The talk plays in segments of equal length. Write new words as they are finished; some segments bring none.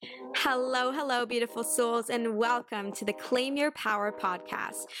Hello, hello, beautiful souls, and welcome to the Claim Your Power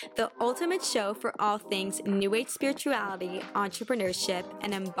podcast, the ultimate show for all things New Age spirituality, entrepreneurship,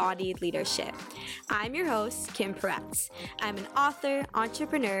 and embodied leadership. I'm your host, Kim Peretz. I'm an author,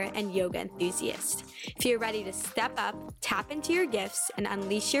 entrepreneur, and yoga enthusiast. If you're ready to step up, tap into your gifts, and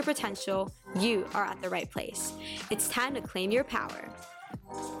unleash your potential, you are at the right place. It's time to claim your power.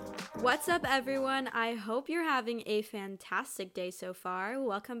 What's up, everyone? I hope you're having a fantastic day so far.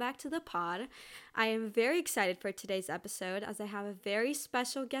 Welcome back to the pod. I am very excited for today's episode as I have a very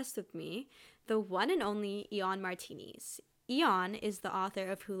special guest with me, the one and only Ian Martinez. Ian is the author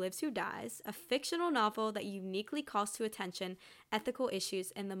of Who Lives, Who Dies, a fictional novel that uniquely calls to attention ethical issues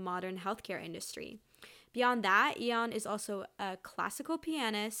in the modern healthcare industry. Beyond that, Ian is also a classical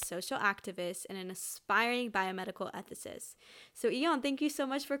pianist, social activist, and an aspiring biomedical ethicist. So Ian, thank you so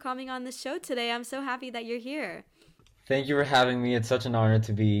much for coming on the show today. I'm so happy that you're here. Thank you for having me. It's such an honor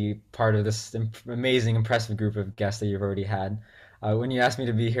to be part of this amazing, impressive group of guests that you've already had. When you asked me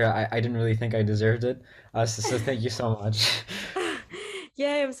to be here, I didn't really think I deserved it. So thank you so much.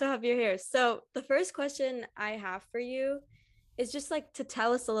 Yay, I'm so happy you're here. So the first question I have for you is just like to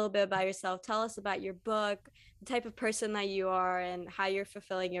tell us a little bit about yourself. Tell us about your book, the type of person that you are, and how you're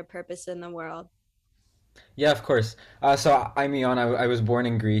fulfilling your purpose in the world. Yeah, of course. So I'm Ion. I was born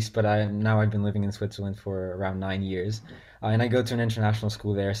in Greece, but I've been living in Switzerland for around 9 years, and I go to an international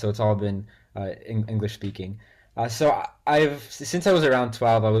school there. So it's all been English speaking. I've since I was around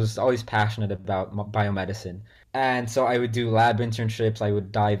 12, I was always passionate about biomedicine, and so I would do lab internships. I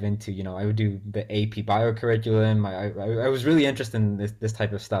would dive into, I would do the AP bio curriculum. I was really interested in this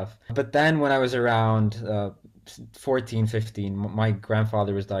type of stuff. But then when I was around 14, 15, my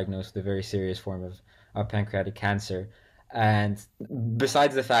grandfather was diagnosed with a very serious form of pancreatic cancer. And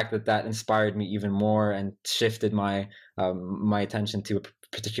besides the fact that that inspired me even more and shifted my attention to a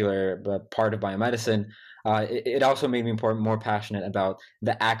particular part of biomedicine, it also made me more passionate about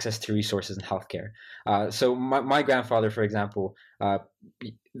the access to resources in healthcare. So my grandfather, for example,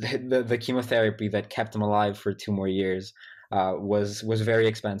 the chemotherapy that kept him alive for 2 more years was very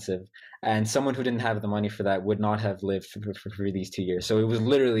expensive, and someone who didn't have the money for that would not have lived for these 2 years. So it was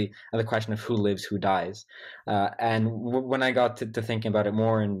literally the question of who lives, who dies. When I got to thinking about it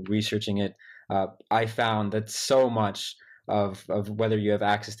more and researching it, I found that so much of whether you have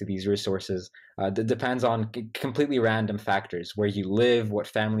access to these resources depends on completely random factors: where you live, what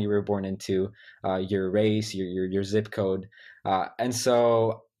family you were born into, your race, your zip code. And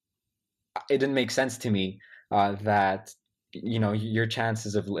so it didn't make sense to me that your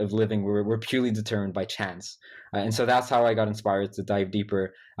chances of living were purely determined by chance. And so that's how I got inspired to dive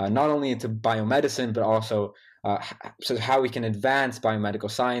deeper, not only into biomedicine, but also so how we can advance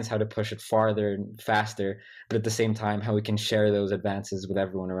biomedical science, how to push it farther and faster, but at the same time, how we can share those advances with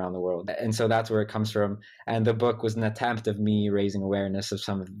everyone around the world. And so that's where it comes from. And the book was an attempt of me raising awareness of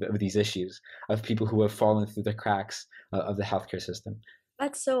some of these issues, of people who have fallen through the cracks of the healthcare system.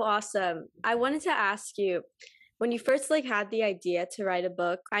 That's so awesome. I wanted to ask you, when you first had the idea to write a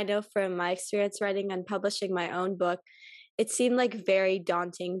book, I know from my experience writing and publishing my own book, it seemed very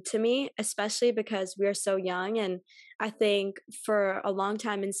daunting to me, especially because we are so young. And I think for a long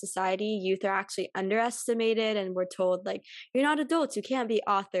time in society, youth are actually underestimated, and we're told you're not adults, you can't be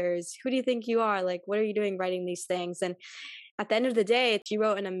authors. Who do you think you are? What are you doing writing these things? And at the end of the day, you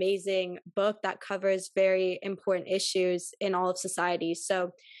wrote an amazing book that covers very important issues in all of society.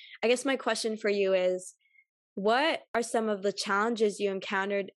 So I guess my question for you is, what are some of the challenges you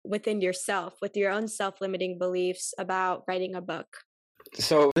encountered within yourself, with your own self-limiting beliefs about writing a book?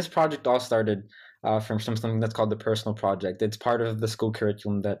 So this project all started from something that's called the Personal Project. It's part of the school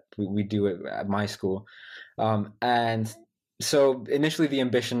curriculum that we do at my school. And so initially the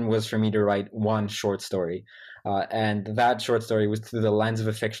ambition was for me to write one short story. And that short story was through the lens of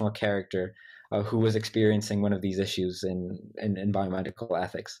a fictional character who was experiencing one of these issues in biomedical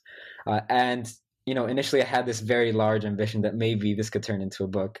ethics. Initially I had this very large ambition that maybe this could turn into a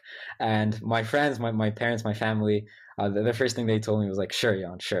book. And my friends, my parents, my family, the first thing they told me was sure,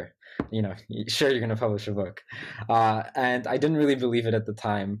 Jan, sure. Sure you're going to publish a book. And I didn't really believe it at the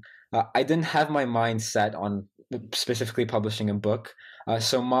time. I didn't have my mind set on specifically publishing a book.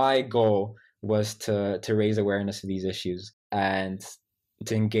 So my goal was to raise awareness of these issues and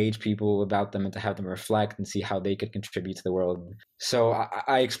to engage people about them and to have them reflect and see how they could contribute to the world. So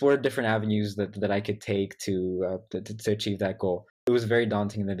I explored different avenues that I could take to achieve that goal. It was very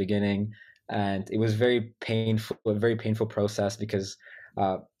daunting in the beginning, and it was a very painful process because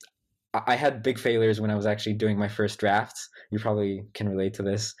I had big failures when I was actually doing my first drafts. You probably can relate to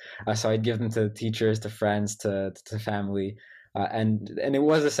this. So I'd give them to teachers, to friends, to family. And it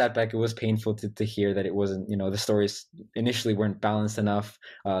was a setback. It was painful to hear that it wasn't, the stories initially weren't balanced enough.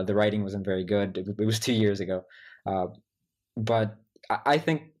 The writing wasn't very good. It was 2 years ago. Uh, but I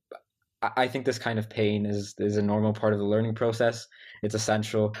think this kind of pain is a normal part of the learning process. It's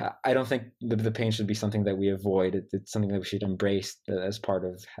essential. I don't think the pain should be something that we avoid. It's something that we should embrace as part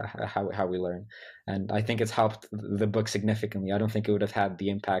of how we learn. And I think it's helped the book significantly. I don't think it would have had the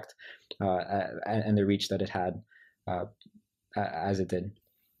impact and the reach that it had as it did.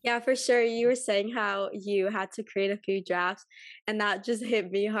 Yeah, for sure. You were saying how you had to create a few drafts, and that just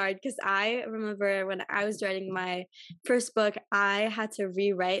hit me hard because I remember when I was writing my first book, I had to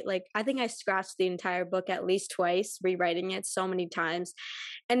rewrite, like, I think I scratched the entire book at least twice, rewriting it so many times.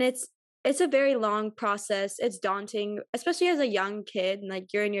 And it's a very long process. It's daunting, especially as a young kid, like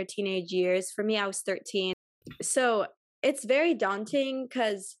you're in your teenage years. For me, I was 13. So it's very daunting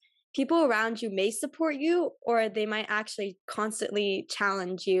because people around you may support you, or they might actually constantly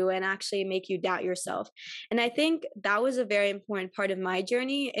challenge you and actually make you doubt yourself. And I think that was a very important part of my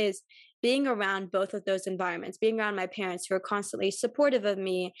journey, is being around both of those environments, being around my parents who are constantly supportive of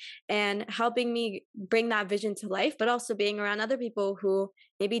me and helping me bring that vision to life, but also being around other people who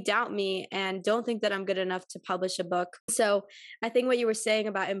maybe doubt me and don't think that I'm good enough to publish a book. So I think what you were saying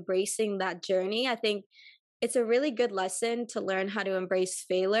about embracing that journey, I think it's a really good lesson to learn how to embrace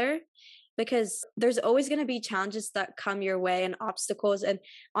failure, because there's always going to be challenges that come your way and obstacles. And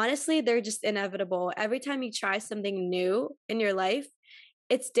honestly, they're just inevitable. Every time you try something new in your life,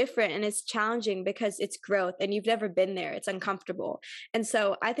 it's different and it's challenging because it's growth and you've never been there. It's uncomfortable. And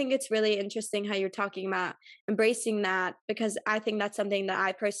so I think it's really interesting how you're talking about embracing that, because I think that's something that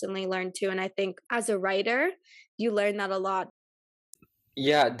I personally learned too. And I think as a writer, you learn that a lot.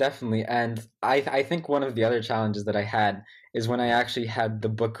 Yeah, definitely. And I think one of the other challenges that I had is when I actually had the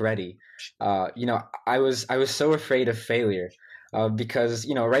book ready. I was so afraid of failure because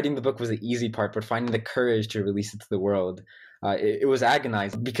writing the book was the easy part, but finding the courage to release it to the world, it was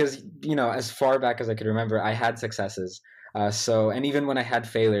agonizing because as far back as I could remember, I had successes. And even when I had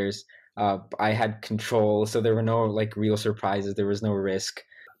failures, I had control, so there were no like real surprises. There was no risk.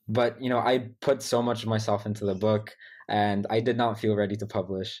 But I put so much of myself into the book, and I did not feel ready to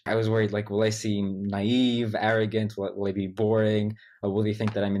publish. I was worried, like, will I seem naive, arrogant? Will I be boring? Or will they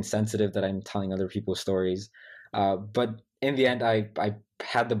think that I'm insensitive, that I'm telling other people's stories? But in the end, I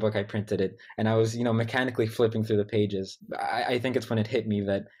had the book, I printed it, and I was, mechanically flipping through the pages. I think it's when it hit me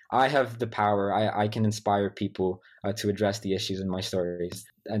that I have the power. I can inspire people to address the issues in my stories.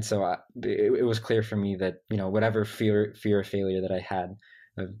 And so it was clear for me that, whatever fear of failure that I had,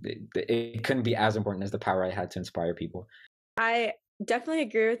 it couldn't be as important as the power I had to inspire people. I definitely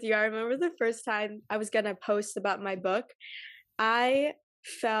agree with you. I remember the first time I was going to post about my book, I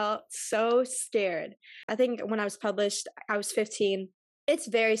felt so scared. I think when I was published, I was 15. It's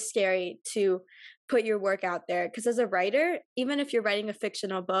very scary to put your work out there because as a writer, even if you're writing a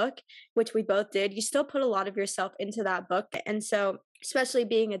fictional book, which we both did, you still put a lot of yourself into that book. And so, especially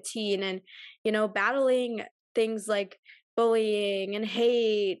being a teen and, battling things like bullying and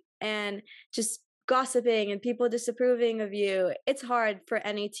hate and just gossiping and people disapproving of you, it's hard for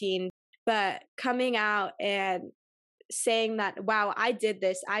any teen. But coming out and saying that, wow, I did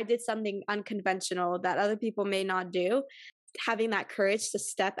this, I did something unconventional that other people may not do, having that courage to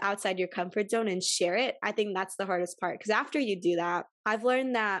step outside your comfort zone and share it, I think that's the hardest part. Because after you do that, I've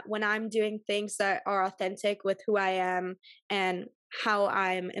learned that when I'm doing things that are authentic with who I am and how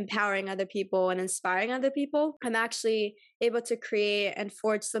I'm empowering other people and inspiring other people, I'm actually able to create and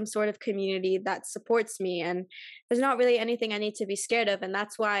forge some sort of community that supports me. And there's not really anything I need to be scared of. And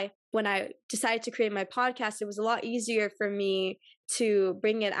that's why when I decided to create my podcast, it was a lot easier for me to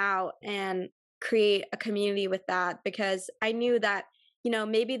bring it out and create a community with that, because I knew that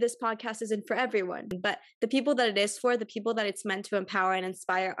maybe this podcast isn't for everyone, but the people that it is for, the people that it's meant to empower and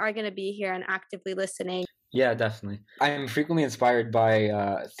inspire, are going to be here and actively listening. Yeah, definitely. I'm frequently inspired by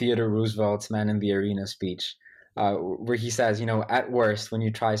Theodore Roosevelt's Man in the Arena speech, where he says, at worst, when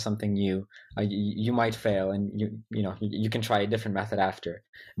you try something new, you might fail, and you can try a different method after.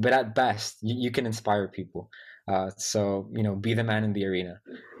 But at best, you can inspire people. So be the man in the arena.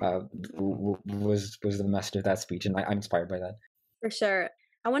 Was the message of that speech, and I'm inspired by that. For sure.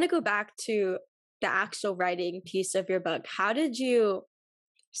 I want to go back to the actual writing piece of your book. How did you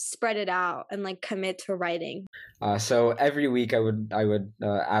spread it out and commit to writing? So every week I would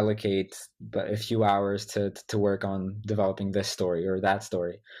allocate a few hours to work on developing this story or that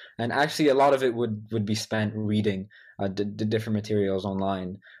story, and actually a lot of it would be spent reading the different materials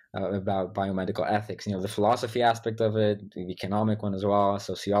online about biomedical ethics. The philosophy aspect of it, the economic one as well,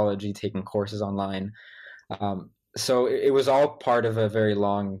 sociology, taking courses online. So it was all part of a very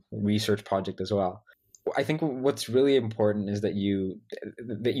long research project as well. I think what's really important is that you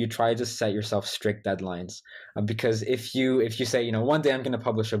try to set yourself strict deadlines, because if you say, one day I'm going to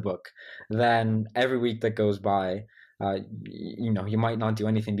publish a book, then every week that goes by, you might not do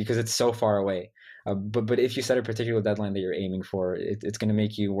anything because it's so far away. But if you set a particular deadline that you're aiming for, it's going to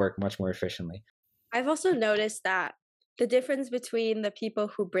make you work much more efficiently. I've also noticed that the difference between the people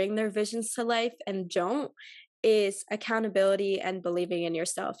who bring their visions to life and don't is accountability and believing in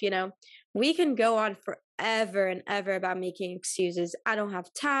yourself. We can go on forever and ever about making excuses. I don't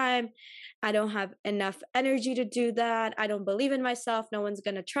have time. I don't have enough energy to do that. I don't believe in myself. No one's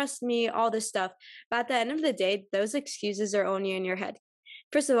going to trust me, all this stuff. But at the end of the day, those excuses are only in your head.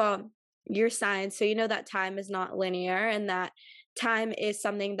 First of all, you're science, so you know that time is not linear and that time is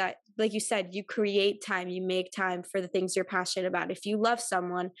something that, like you said, you create time, you make time for the things you're passionate about. If you love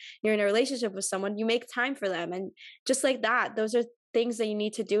someone, you're in a relationship with someone, you make time for them. And just like that, those are things that you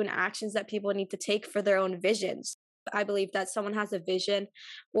need to do and actions that people need to take for their own visions. I believe that someone has a vision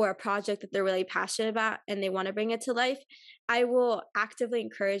or a project that they're really passionate about and they want to bring it to life, I will actively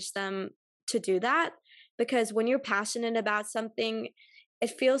encourage them to do that, because when you're passionate about something, it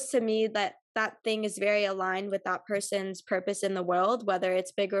feels to me that that thing is very aligned with that person's purpose in the world, whether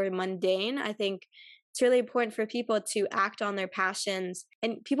it's big or mundane. I think it's really important for people to act on their passions,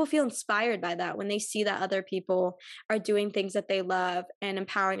 and people feel inspired by that when they see that other people are doing things that they love and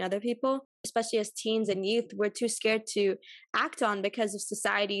empowering other people. Especially as teens and youth, we're too scared to act on because of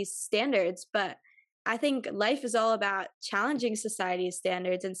society's standards. But I think life is all about challenging society's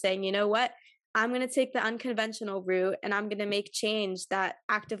standards and saying, you know what, I'm going to take the unconventional route and I'm going to make change that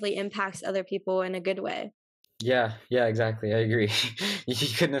actively impacts other people in a good way. Yeah, exactly. I agree. You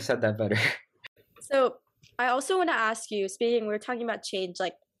couldn't have said that better. So I also want to ask you, we're talking about change,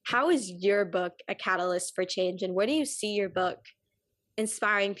 like how is your book a catalyst for change, and where do you see your book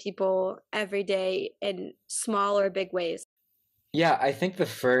inspiring people every day in small or big ways? Yeah, I think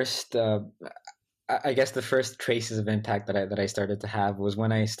I guess the first traces of impact that I started to have was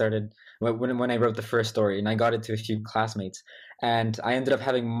when I wrote the first story and I got it to a few classmates, and I ended up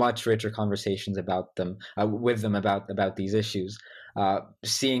having much richer conversations about them with them about these issues,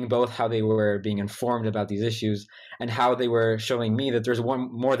 seeing both how they were being informed about these issues and how they were showing me that there's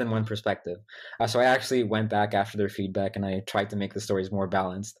more than one perspective. So I actually went back after their feedback and I tried to make the stories more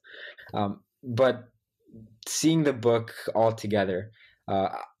balanced. But seeing the book all together.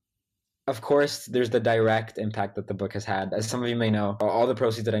 Of course, there's the direct impact that the book has had. As some of you may know, all the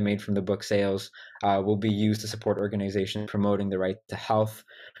proceeds that I made from the book sales will be used to support organizations promoting the right to health.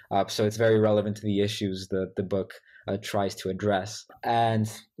 So it's very relevant to the issues that the book tries to address.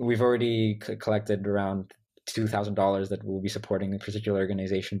 And we've already collected around $2,000 that will be supporting a particular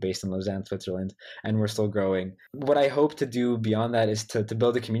organization based in Lausanne, Switzerland, and we're still growing. What I hope to do beyond that is to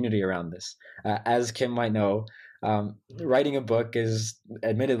build a community around this. As Kim might know, writing a book is,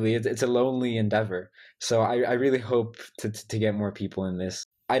 admittedly, it's a lonely endeavor. So I really hope to get more people in this.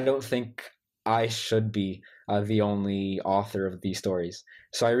 I don't think I should be the only author of these stories.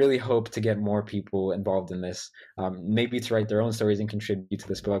 So I really hope to get more people involved in this, maybe to write their own stories and contribute to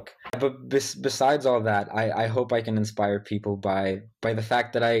this book. But besides all that, I hope I can inspire people by the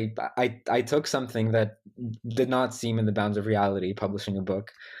fact that I took something that did not seem in the bounds of reality, publishing a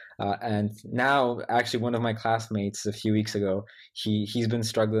book. And now, actually, one of my classmates a few weeks ago, he's been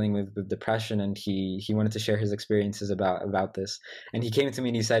struggling with depression, and he wanted to share his experiences about this. And he came to me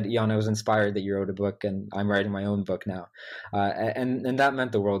and he said, "Ian, I was inspired that you wrote a book, and I'm writing my own book now." And that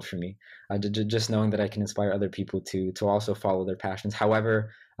meant the world for me. Just knowing that I can inspire other people to also follow their passions,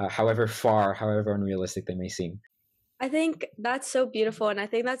 however far, however unrealistic they may seem. I think that's so beautiful, and I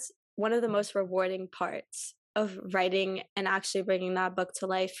think that's one of the most rewarding parts of writing and actually bringing that book to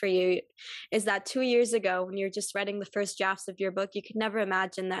life for you, is that 2 years ago when you're just writing the first drafts of your book, you could never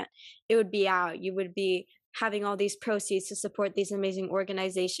imagine that it would be out. You would be having all these proceeds to support these amazing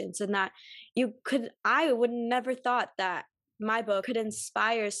organizations, and that I would never thought that my book could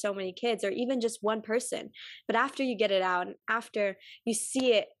inspire so many kids or even just one person. But after you get it out and after you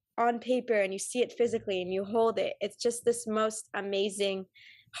see it on paper and you see it physically and you hold it, it's just this most amazing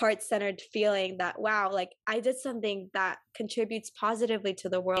heart-centered feeling that, wow, like I did something that contributes positively to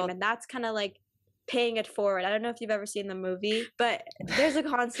the world. And that's kind of like paying it forward. I don't know if you've ever seen the movie, but there's a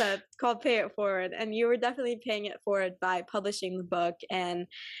concept called pay it forward, and you were definitely paying it forward by publishing the book and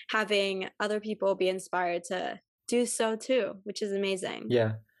having other people be inspired to do so too, which is amazing.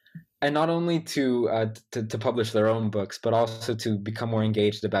 Yeah. And not only to publish their own books, but also to become more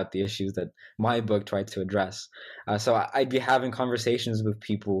engaged about the issues that my book tried to address. So I'd be having conversations with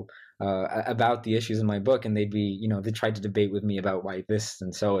people about the issues in my book, and they'd be, they tried to debate with me about why this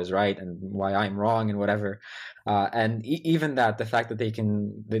and so is right and why I'm wrong and whatever. And even that, the fact that they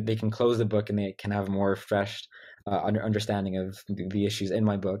can close the book and they can have more fresh understanding of the issues in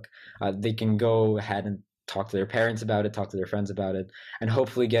my book. They can go ahead and talk to their parents about it, talk to their friends about it, and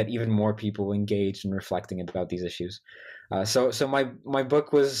hopefully get even more people engaged and reflecting about these issues. So my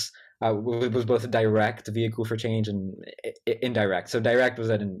book was both a direct vehicle for change and indirect. So direct was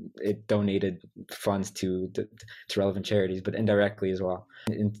that it donated funds to relevant charities, but indirectly as well,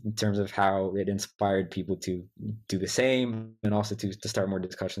 in terms of how it inspired people to do the same, and also to start more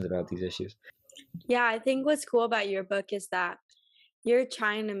discussions about these issues. Yeah, I think what's cool about your book is that you're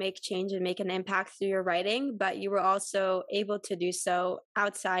trying to make change and make an impact through your writing, but you were also able to do so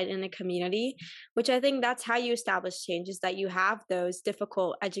outside in a community, which I think that's how you establish change, is that you have those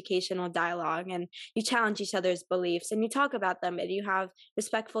difficult educational dialogue and you challenge each other's beliefs and you talk about them and you have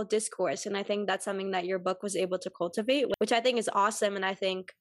respectful discourse. And I think that's something that your book was able to cultivate, which I think is awesome. And I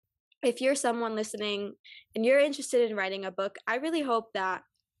think if you're someone listening and you're interested in writing a book, I really hope that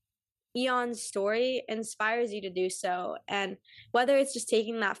Eon's story inspires you to do so. And whether it's just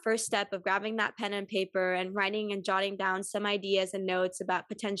taking that first step of grabbing that pen and paper and writing and jotting down some ideas and notes about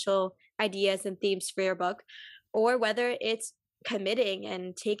potential ideas and themes for your book, or whether it's committing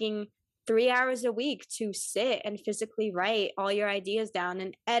and taking 3 hours a week to sit and physically write all your ideas down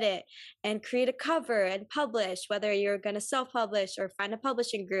and edit and create a cover and publish, whether you're going to self publish or find a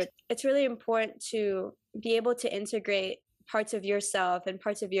publishing group, it's really important to be able to integrate parts of yourself and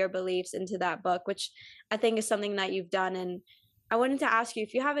parts of your beliefs into that book, which I think is something that you've done. And I wanted to ask you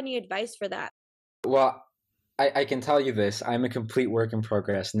if you have any advice for that. Well, I can tell you this: I'm a complete work in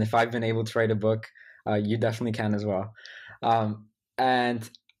progress, and if I've been able to write a book, you definitely can as well. And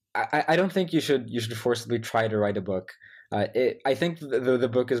I don't think you should forcibly try to write a book. I think the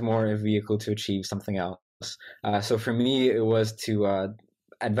book is more a vehicle to achieve something else. So for me, it was to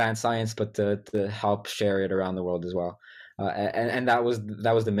advance science, but to help share it around the world as well. And that was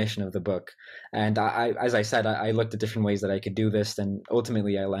the mission of the book. And as I said, I looked at different ways that I could do this, and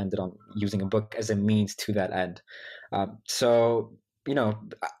ultimately I landed on using a book as a means to that end. So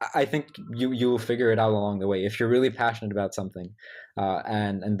I think you'll figure it out along the way. If you're really passionate about something,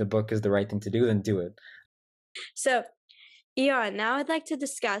 and the book is the right thing to do, then do it. So, Eon, now I'd like to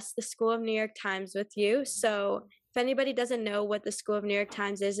discuss the School of New York Times with you. So, if anybody doesn't know what the School of New York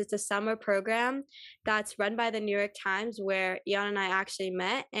Times is, it's a summer program that's run by the New York Times where Eon and I actually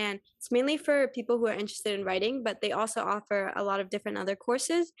met. And it's mainly for people who are interested in writing, but they also offer a lot of different other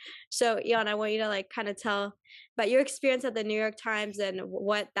courses. So, Eon, I want you to kind of tell about your experience at the New York Times and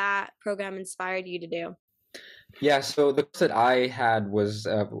what that program inspired you to do. Yeah, so the course that I had was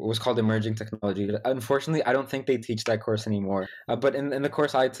called Emerging Technology. Unfortunately, I don't think they teach that course anymore. But in the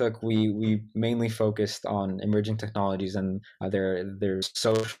course I took, we mainly focused on emerging technologies and their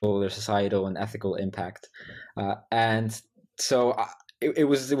social, their societal, and ethical impact. And so it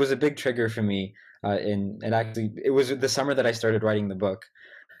was a big trigger for me. And actually, it was the summer that I started writing the book.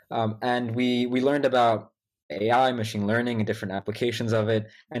 And we learned about AI, machine learning, and different applications of it,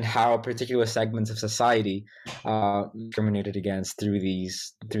 and how particular segments of society discriminated against through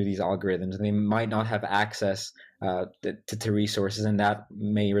these algorithms. And they might not have access to resources, and that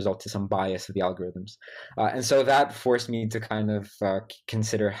may result to some bias of the algorithms. And so that forced me to kind of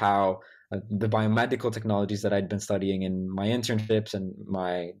consider how the biomedical technologies that I'd been studying in my internships and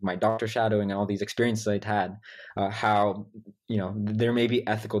my doctor shadowing and all these experiences I'd had, how there may be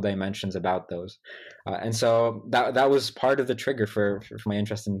ethical dimensions about those, and so that was part of the trigger for my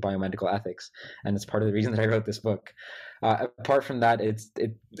interest in biomedical ethics, and it's part of the reason that I wrote this book. Apart from that,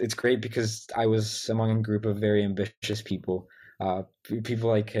 it's great because I was among a group of very ambitious people. People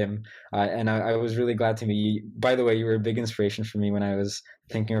like him, and I was really glad to meet you. By the way, you were a big inspiration for me when I was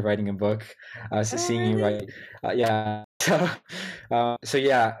thinking of writing a book. So seeing you write, yeah. So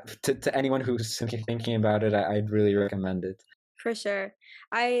yeah, to anyone who's thinking about it, I'd really recommend it. For sure.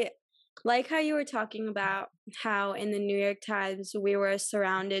 I like how you were talking about how in the New York Times we were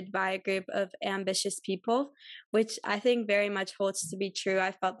surrounded by a group of ambitious people, which I think very much holds to be true.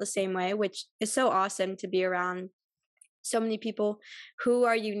 I felt the same way, which is so awesome to be around so many people who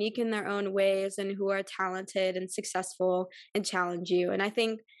are unique in their own ways and who are talented and successful and challenge you. And I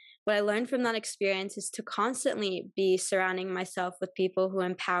think what I learned from that experience is to constantly be surrounding myself with people who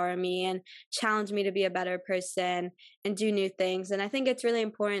empower me and challenge me to be a better person and do new things. And I think it's really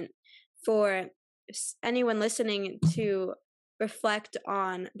important for anyone listening to reflect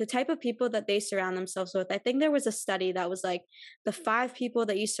on the type of people that they surround themselves with. I think there was a study that was like the 5 people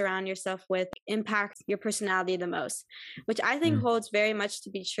that you surround yourself with impact your personality the most, which I think Mm. holds very much to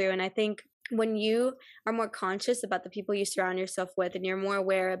be true. And I think when you are more conscious about the people you surround yourself with and you're more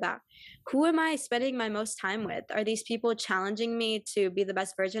aware about who am I spending my most time with? Are these people challenging me to be the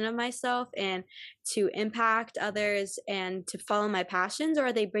best version of myself and to impact others and to follow my passions, or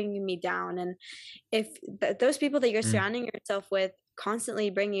are they bringing me down? And if those people that you're Mm. surrounding yourself with constantly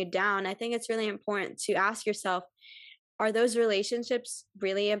bring you down, I think it's really important to ask yourself, are those relationships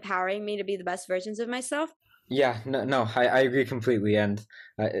really empowering me to be the best versions of myself? Yeah, no, I agree completely, and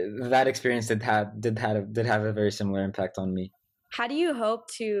uh, that experience did have a very similar impact on me. How do you hope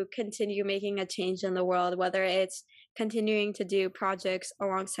to continue making a change in the world, whether it's continuing to do projects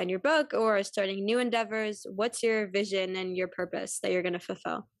alongside your book or starting new endeavors? What's your vision and your purpose that you're going to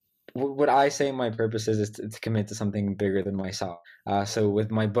fulfill? What I say my purpose is to commit to something bigger than myself. So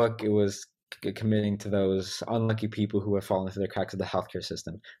with my book, it was committing to those unlucky people who have fallen through the cracks of the healthcare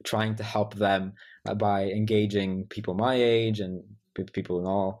system, trying to help them by engaging people my age and people in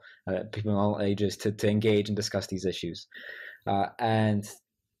all ages to engage and discuss these issues. And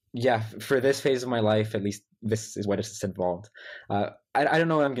yeah, for this phase of my life, at least this is what it's involved. I don't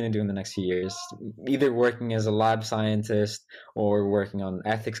know what I'm going to do in the next few years, either working as a lab scientist or working on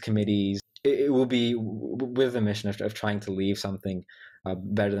ethics committees. It will be with the mission of trying to leave something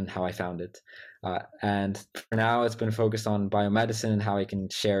better than how I found it. And for now, it's been focused on biomedicine and how I can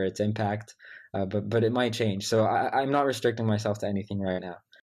share its impact, but it might change. So I'm not restricting myself to anything right now.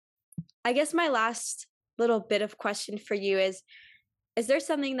 I guess my last little bit of question for you is there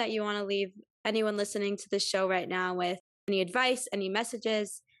something that you want to leave anyone listening to this show right now with? Any advice, any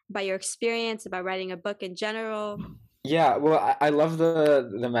messages about your experience, about writing a book in general? Yeah, well, I love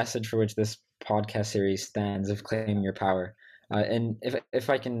the message for which this podcast series stands of claiming your power. And if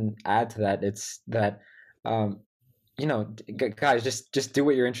I can add to that, it's that um, guys, just do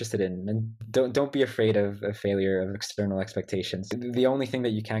what you're interested in, and don't be afraid of failure, of external expectations. The only thing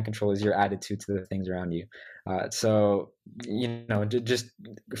that you can control is your attitude to the things around you. So just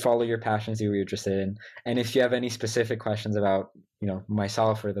follow your passions, do what you're interested in, and if you have any specific questions about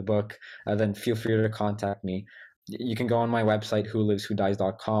myself or the book, then feel free to contact me. You can go on my website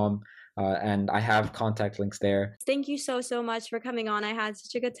wholiveswhodies.com. And I have contact links there. Thank you so much for coming on. I had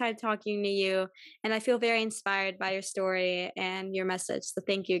such a good time talking to you, and I feel very inspired by your story and your message. So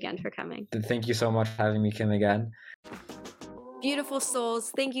thank you again for coming. Thank you so much for having me, Kim, again. Beautiful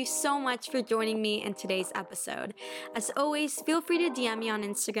souls, thank you so much for joining me in today's episode. As always, feel free to DM me on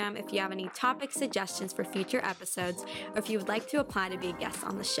Instagram if you have any topic suggestions for future episodes or if you would like to apply to be a guest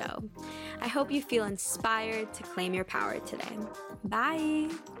on the show. I hope you feel inspired to claim your power today. Bye!